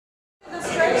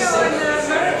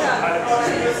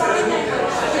Hey,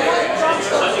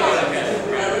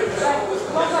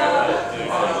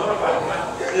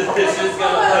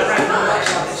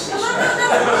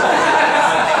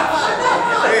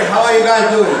 how are you guys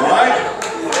doing? All right?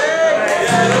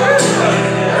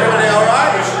 Everybody all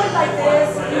right?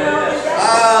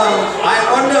 I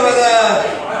wonder whether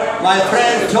my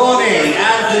friend Tony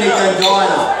Anthony can join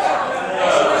us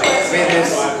with his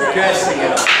dressing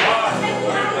it.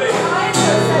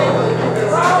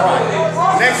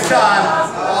 Next time,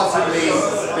 possibly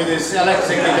with his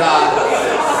electric guitar,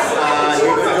 he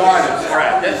will join us. All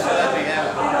right, just let me have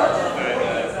it.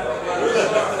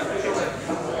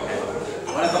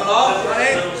 Want to come along,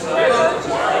 Tony?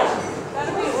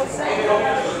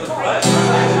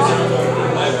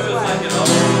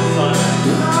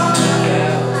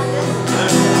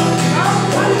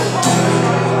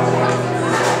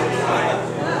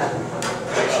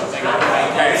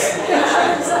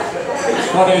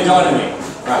 What are you joining me?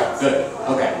 Right, good.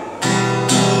 Okay.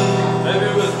 Maybe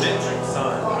it was Metric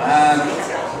Son.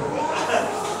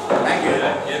 Thank you.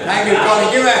 Thank you, Tony.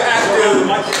 Give a hand to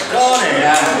Tony.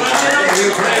 You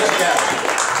great together.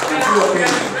 Two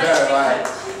opinions. Very right.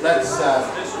 Let's.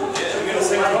 You're gonna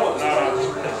sing along? No.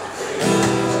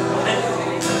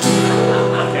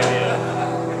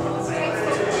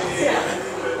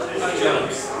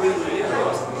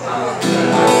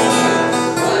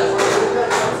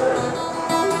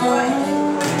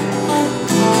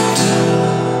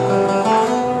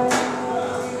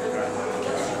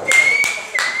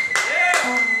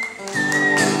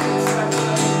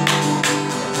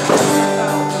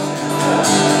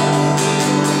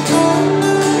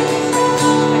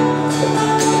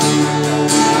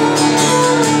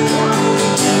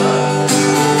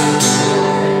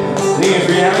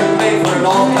 We haven't played for a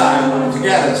long time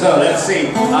together, so let's see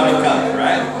how it comes,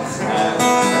 right?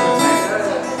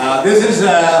 This is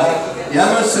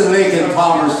Emerson, Lake and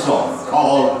Palmer's song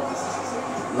called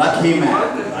Lucky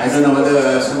Man. I don't know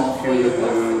whether some of you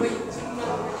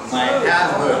might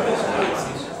have heard this one.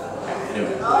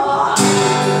 Anyway.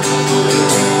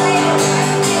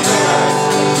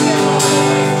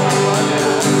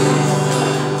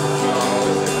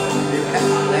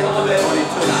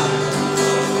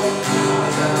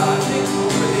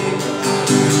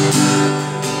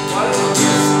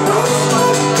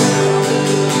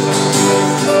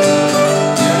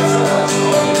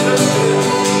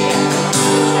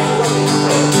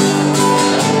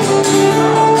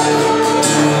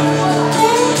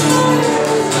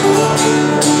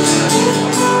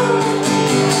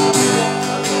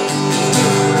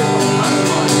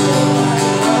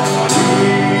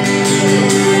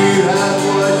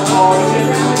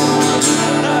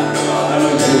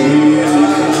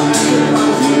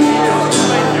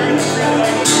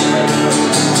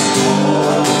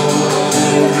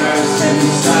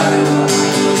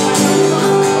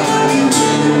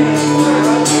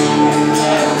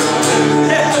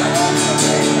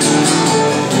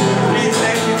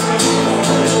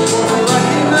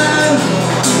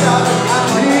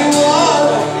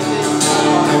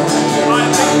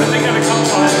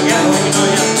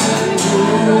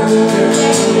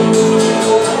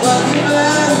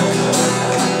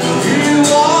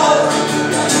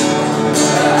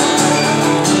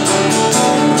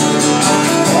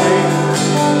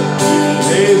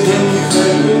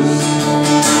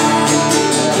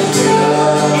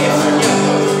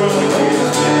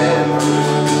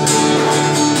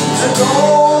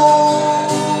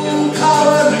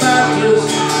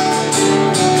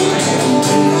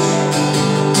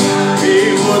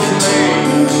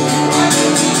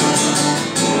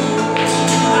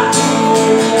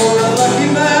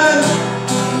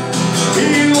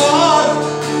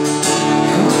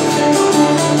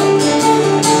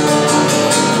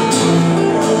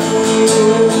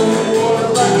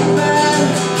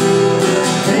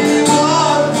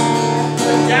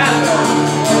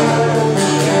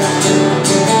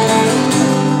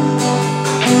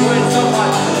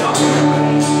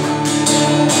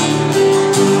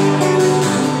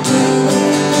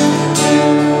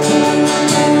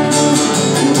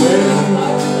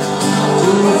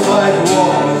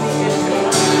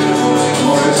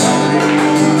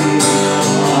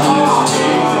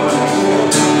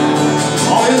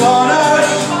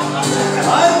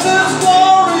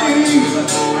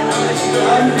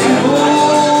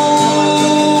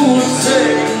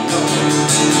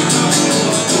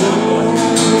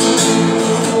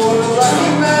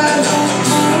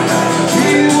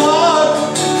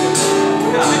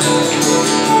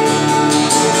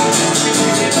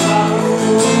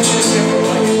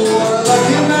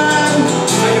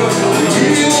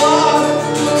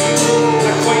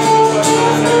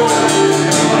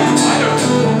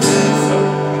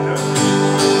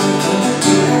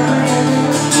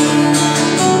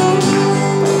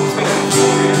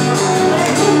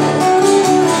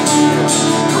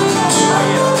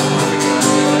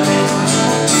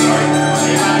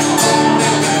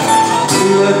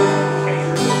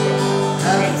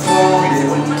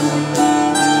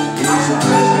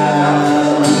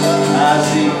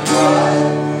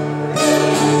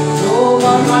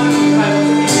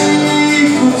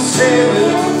 could save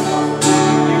it.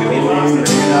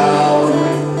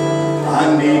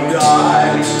 And he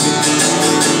died.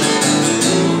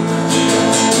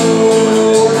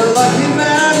 Oh, the lucky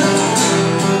man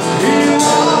he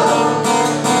was.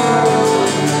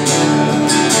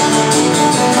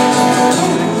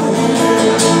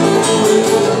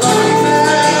 The lucky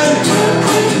man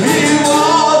he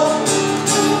was.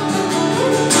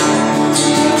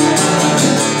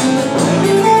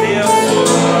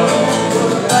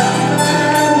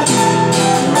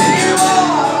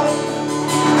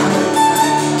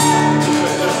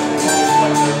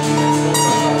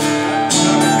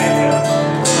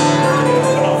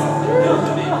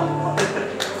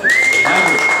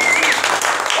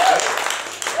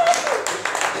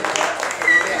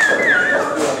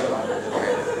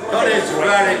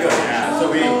 Very good. Yeah. So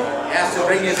he has to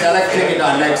bring his electric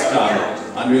guitar next time,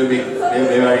 and we'll be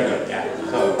very good. Yeah.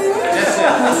 So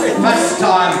that's it. First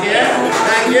time here.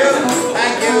 Thank you,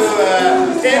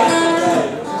 Tim,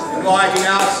 inviting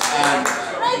us. And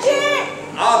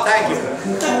oh, thank you.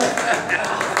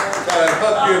 So I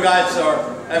hope you guys are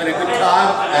having a good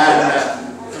time, and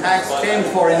thanks Tim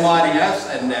for inviting us.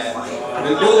 And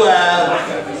we'll do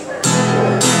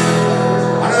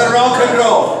another rock and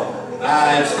roll.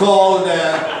 It's called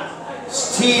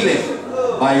Stealing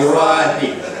by Uriah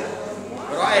Heep.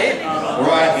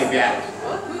 Uriah Heep, yeah.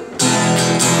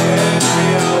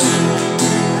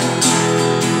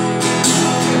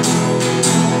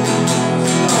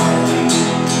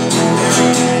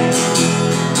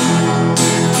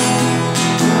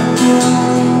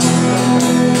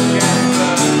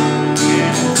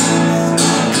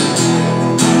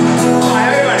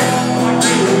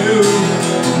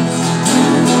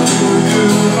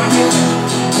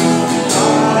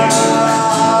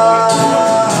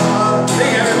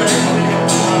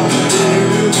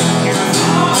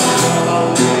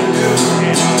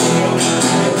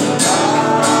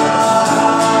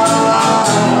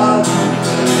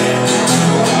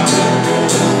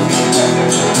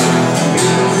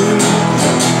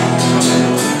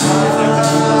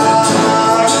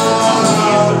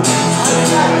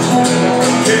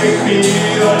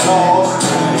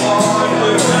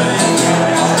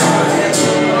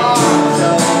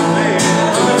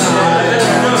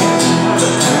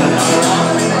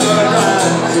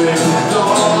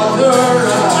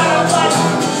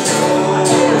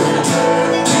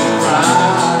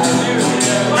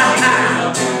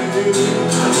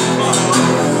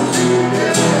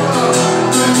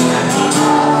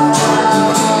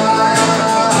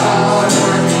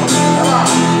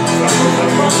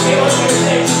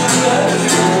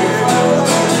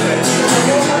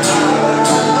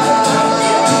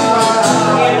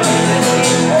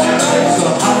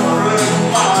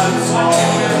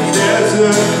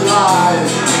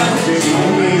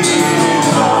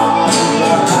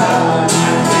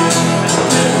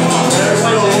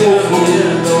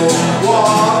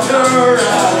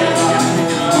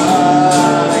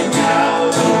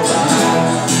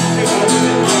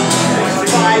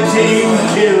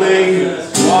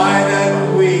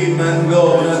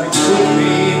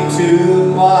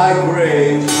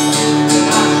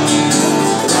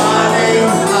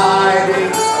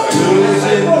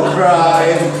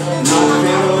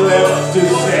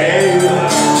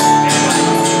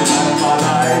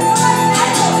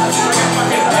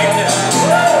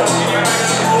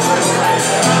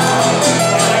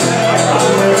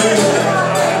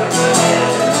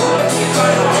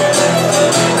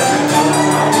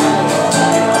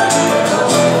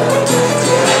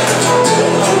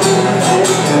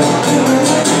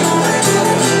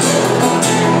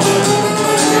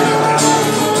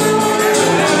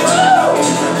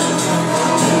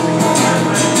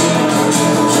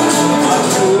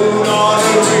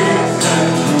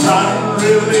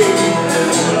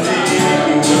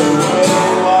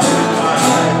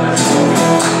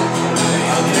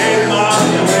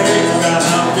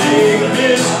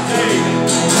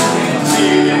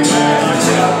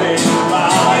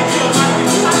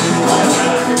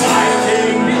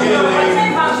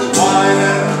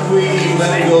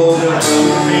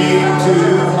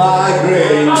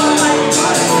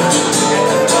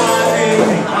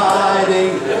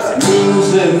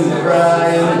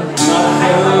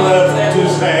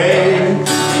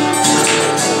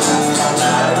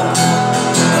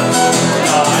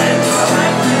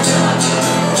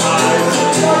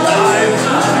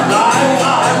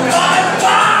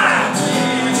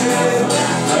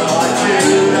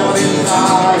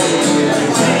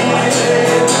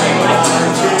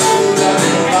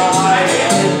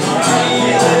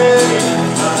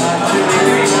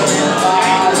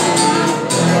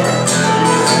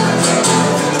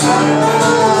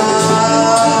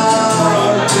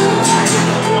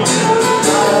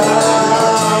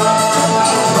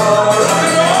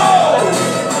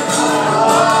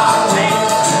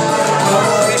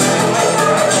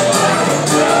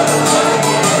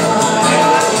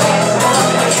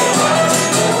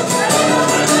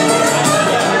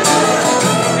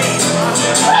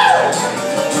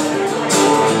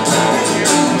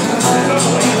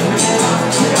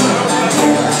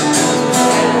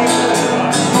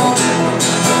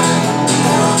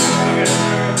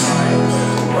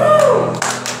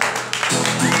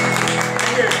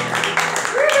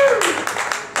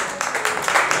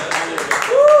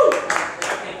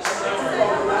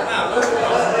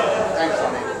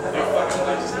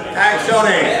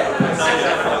 Tony.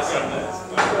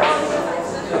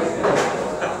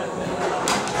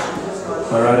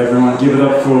 All right, everyone, give it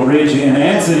up for Ridge and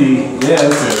Anthony. Yeah,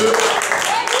 that's it.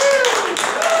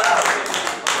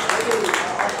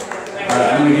 All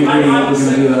right, I'm gonna get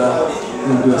ready. We're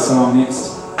gonna do a song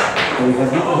next. We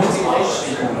have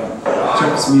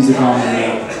check this music on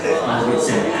and we'll get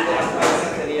some.